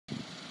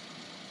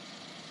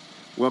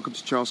Welcome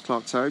to Charles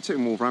Clark Toyota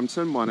in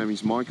Wolverhampton. My name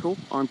is Michael.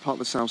 I'm part of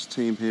the sales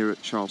team here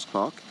at Charles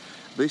Clark.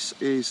 This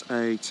is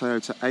a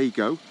Toyota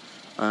Aygo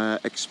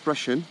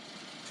Expression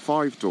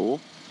 5-door.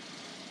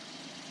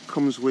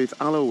 Comes with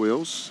alloy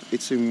wheels.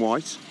 It's in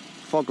white,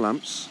 fog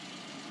lamps.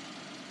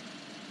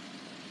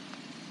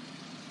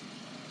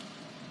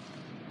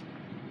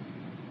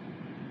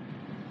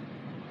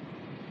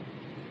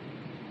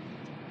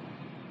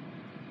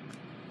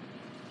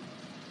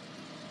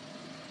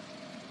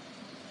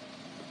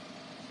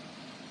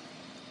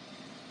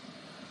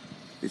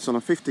 It's on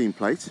a 15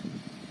 plate,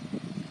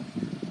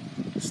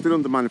 still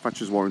under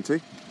manufacturer's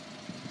warranty.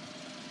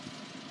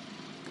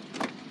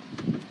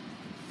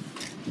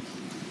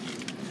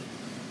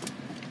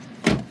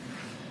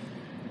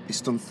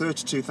 It's done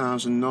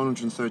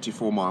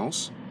 32,934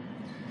 miles.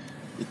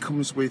 It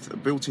comes with a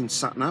built-in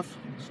sat-nav,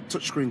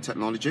 touchscreen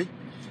technology.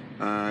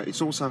 It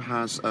also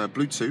has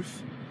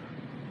Bluetooth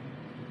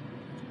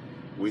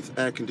with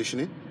air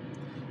conditioning,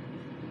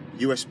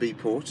 USB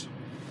port.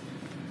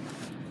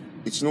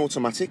 It's an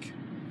automatic.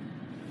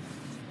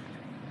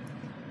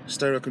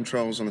 Stereo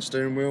controls on the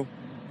steering wheel,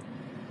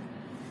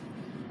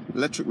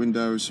 electric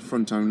windows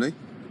front only,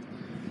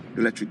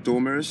 electric door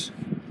mirrors,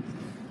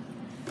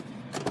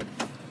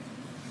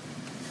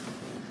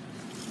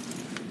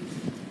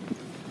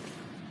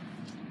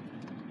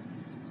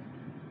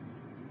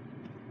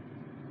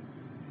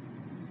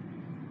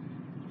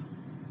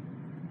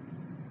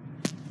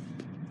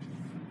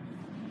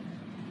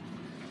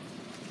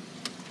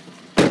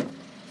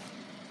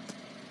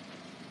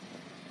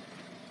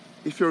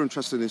 If you're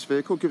interested in this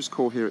vehicle, give us a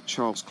call here at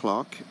Charles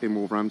Clark in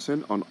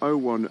Wolverhampton on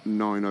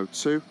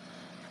 01902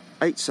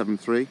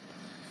 873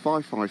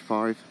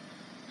 555.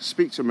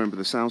 Speak to a member of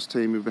the sales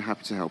team, we'll be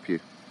happy to help you.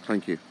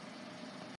 Thank you.